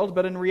the world,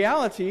 but in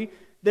reality,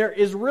 there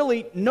is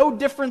really no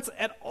difference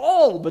at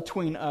all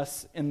between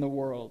us and the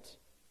world.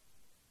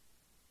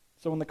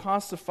 So when the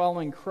cost of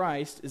following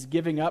Christ is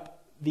giving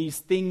up these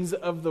things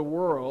of the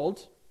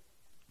world,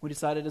 we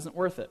decide it isn't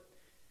worth it.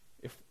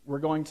 If we're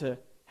going to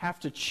have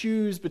to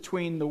choose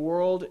between the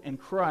world and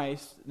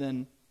Christ,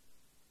 then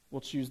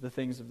we'll choose the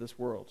things of this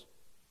world.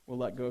 We'll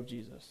let go of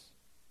Jesus.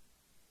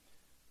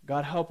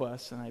 God help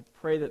us, and I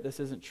pray that this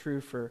isn't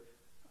true for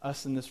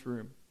us in this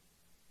room.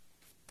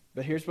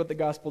 But here's what the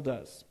gospel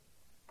does.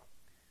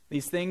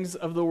 These things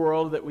of the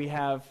world that we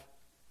have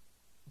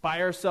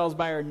by ourselves,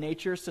 by our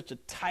nature, such a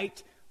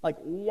tight, like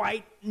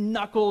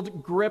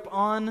white-knuckled grip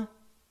on,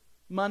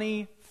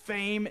 money,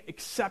 fame,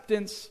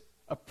 acceptance,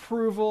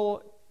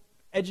 approval,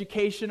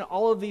 education,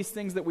 all of these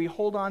things that we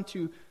hold on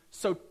to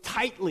so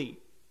tightly.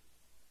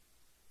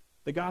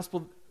 The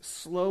gospel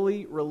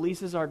slowly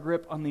releases our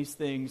grip on these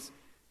things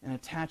and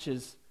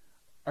attaches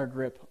our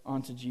grip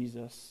onto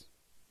Jesus,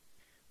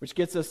 which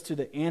gets us to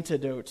the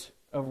antidote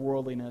of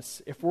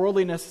worldliness. If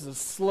worldliness is a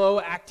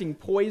slow-acting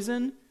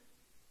poison,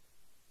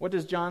 what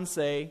does John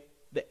say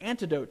the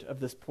antidote of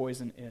this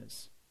poison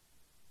is?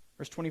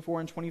 Verse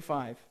 24 and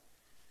 25.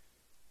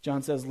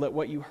 John says, "Let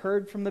what you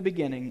heard from the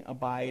beginning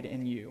abide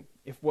in you.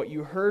 If what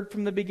you heard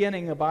from the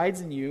beginning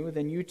abides in you,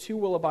 then you too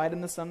will abide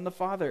in the Son and the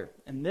Father.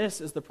 And this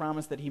is the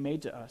promise that He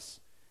made to us,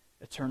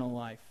 eternal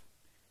life."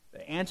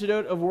 The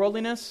antidote of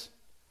worldliness,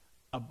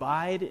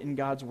 abide in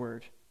God's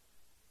Word.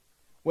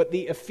 What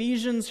the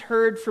Ephesians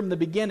heard from the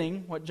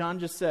beginning, what John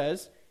just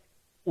says,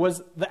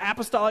 was the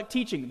apostolic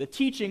teaching, the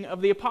teaching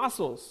of the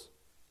apostles.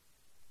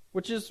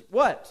 Which is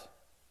what?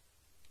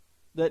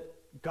 That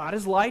God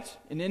is light,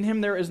 and in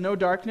Him there is no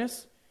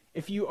darkness.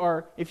 If you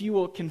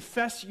will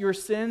confess your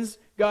sins,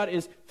 God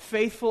is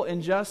faithful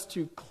and just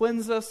to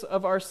cleanse us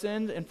of our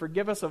sins and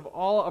forgive us of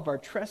all of our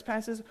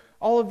trespasses.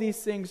 All of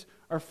these things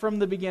are from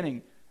the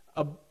beginning.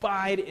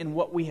 Abide in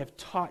what we have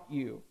taught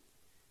you.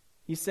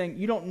 He's saying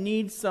you don't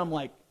need some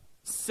like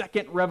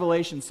second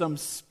revelation, some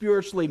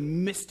spiritually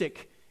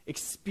mystic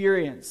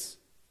experience,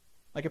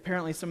 like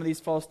apparently some of these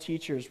false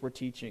teachers were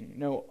teaching.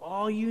 No,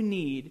 all you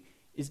need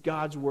is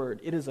God's Word.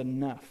 It is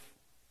enough.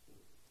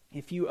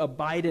 If you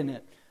abide in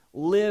it,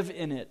 live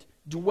in it,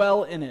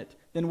 dwell in it,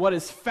 then what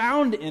is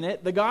found in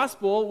it, the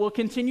gospel, will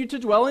continue to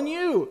dwell in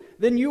you.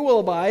 Then you will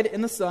abide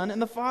in the Son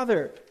and the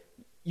Father.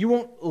 You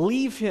won't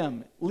leave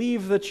him,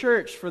 leave the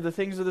church for the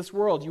things of this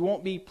world. You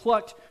won't be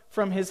plucked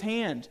from his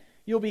hand.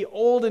 You'll be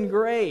old and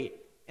gray,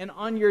 and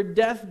on your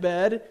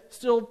deathbed,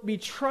 still be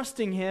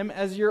trusting him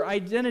as your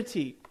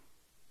identity,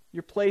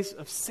 your place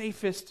of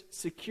safest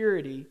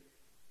security.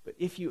 But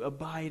if you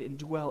abide and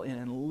dwell in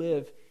and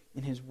live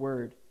in his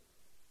word.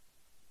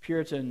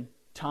 Puritan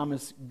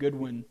Thomas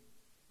Goodwin,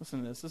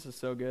 listen to this. This is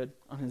so good.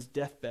 On his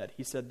deathbed,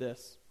 he said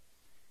this.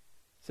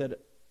 He said,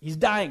 he's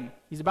dying.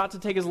 He's about to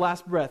take his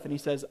last breath. And he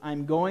says,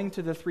 I'm going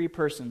to the three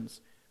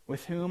persons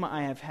with whom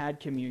I have had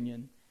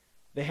communion.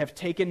 They have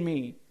taken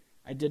me.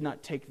 I did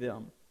not take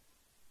them.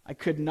 I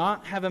could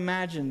not have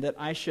imagined that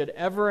I should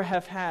ever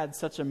have had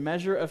such a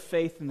measure of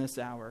faith in this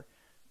hour.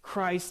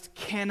 Christ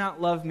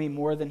cannot love me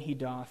more than he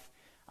doth.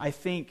 I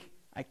think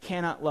I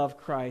cannot love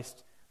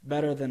Christ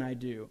better than I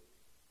do.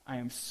 I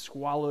am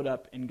swallowed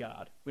up in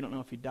God. We don't know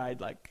if he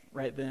died like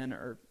right then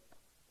or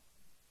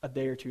a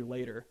day or two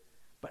later.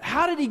 But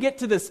how did he get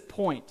to this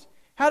point?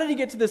 How did he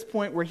get to this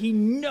point where he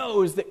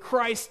knows that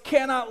Christ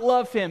cannot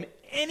love him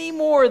any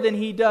more than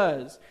he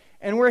does,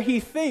 and where he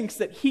thinks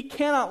that he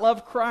cannot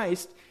love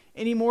Christ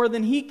any more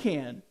than he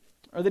can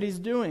or that he's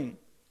doing,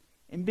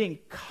 and being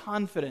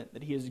confident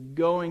that he is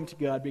going to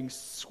God, being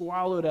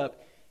swallowed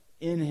up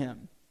in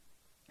him?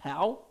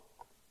 How?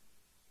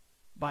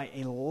 By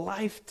a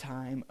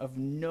lifetime of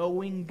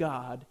knowing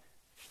God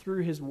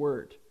through his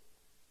word.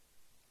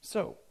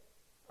 So,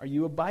 are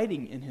you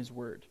abiding in his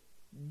word?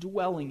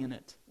 Dwelling in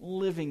it,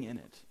 living in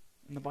it,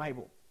 in the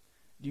Bible?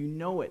 Do you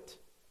know it?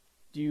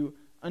 Do you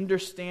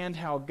understand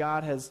how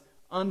God has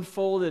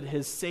unfolded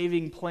his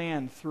saving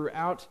plan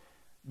throughout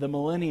the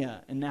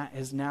millennia, and that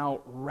has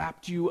now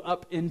wrapped you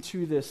up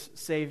into this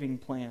saving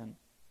plan?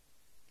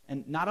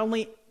 And not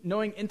only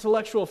knowing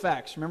intellectual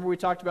facts. Remember we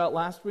talked about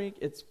last week?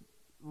 It's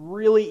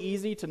really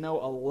easy to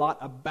know a lot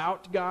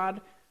about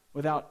God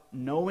without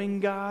knowing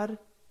God,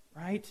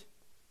 right?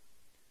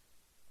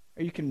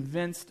 Are you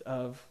convinced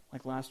of,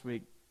 like last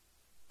week,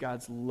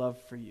 God's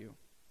love for you?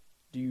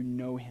 Do you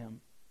know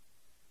him?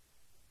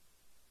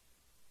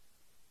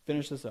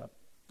 Finish this up.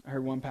 I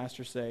heard one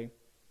pastor say,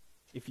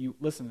 if you,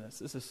 listen to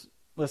this,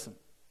 listen.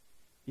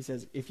 He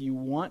says, if you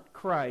want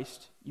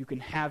Christ, you can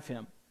have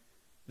him.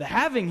 The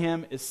having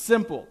him is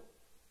simple.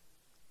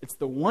 It's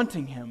the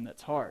wanting him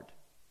that's hard.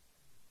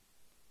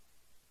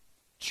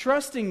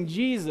 Trusting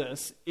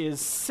Jesus is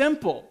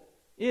simple.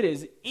 It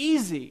is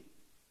easy.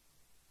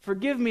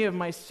 Forgive me of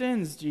my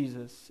sins,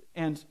 Jesus,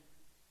 and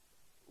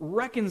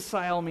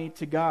reconcile me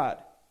to God.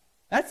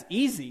 That's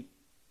easy.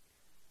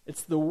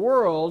 It's the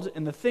world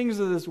and the things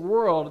of this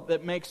world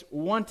that makes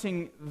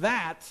wanting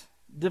that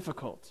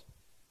difficult.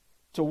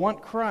 To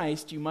want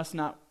Christ, you must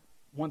not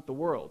want the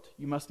world.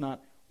 You must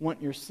not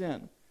want your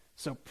sin.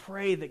 So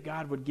pray that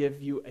God would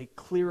give you a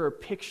clearer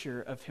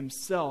picture of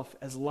himself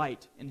as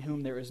light, in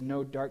whom there is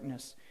no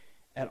darkness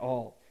at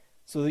all,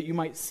 so that you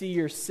might see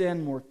your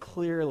sin more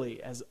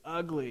clearly, as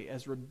ugly,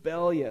 as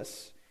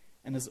rebellious,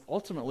 and as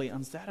ultimately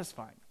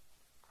unsatisfying.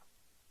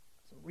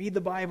 So read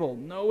the Bible,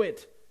 know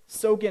it,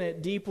 soak in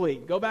it deeply.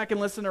 Go back and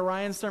listen to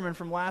Ryan's sermon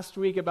from last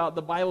week about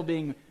the Bible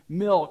being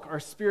milk, our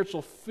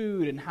spiritual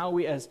food, and how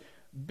we as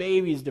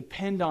babies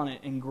depend on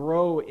it and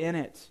grow in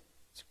it.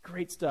 It's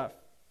great stuff.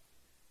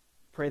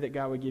 Pray that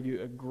God would give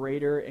you a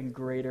greater and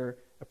greater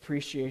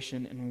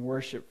appreciation and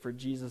worship for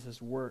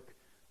Jesus' work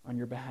on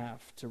your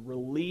behalf, to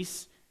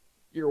release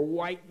your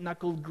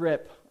white-knuckled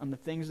grip on the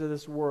things of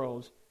this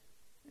world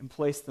and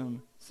place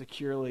them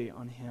securely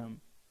on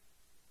him.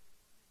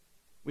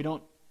 We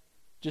don't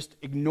just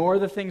ignore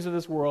the things of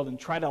this world and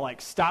try to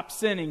stop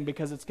sinning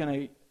because it's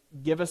going to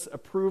give us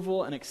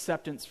approval and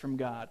acceptance from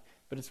God.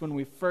 But it's when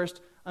we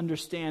first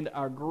understand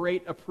our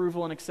great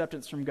approval and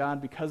acceptance from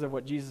God because of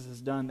what Jesus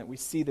has done that we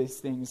see these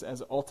things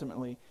as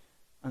ultimately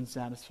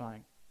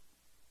unsatisfying.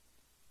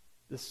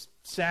 This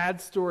sad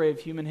story of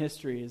human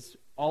history is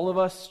all of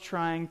us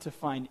trying to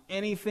find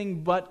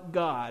anything but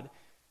God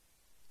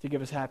to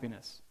give us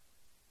happiness.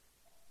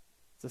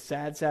 It's a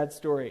sad, sad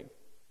story.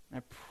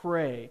 I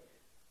pray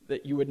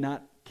that you would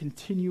not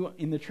continue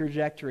in the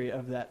trajectory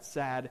of that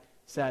sad,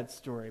 sad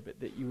story, but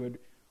that you would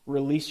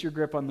release your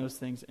grip on those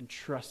things and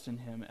trust in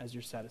him as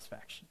your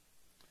satisfaction.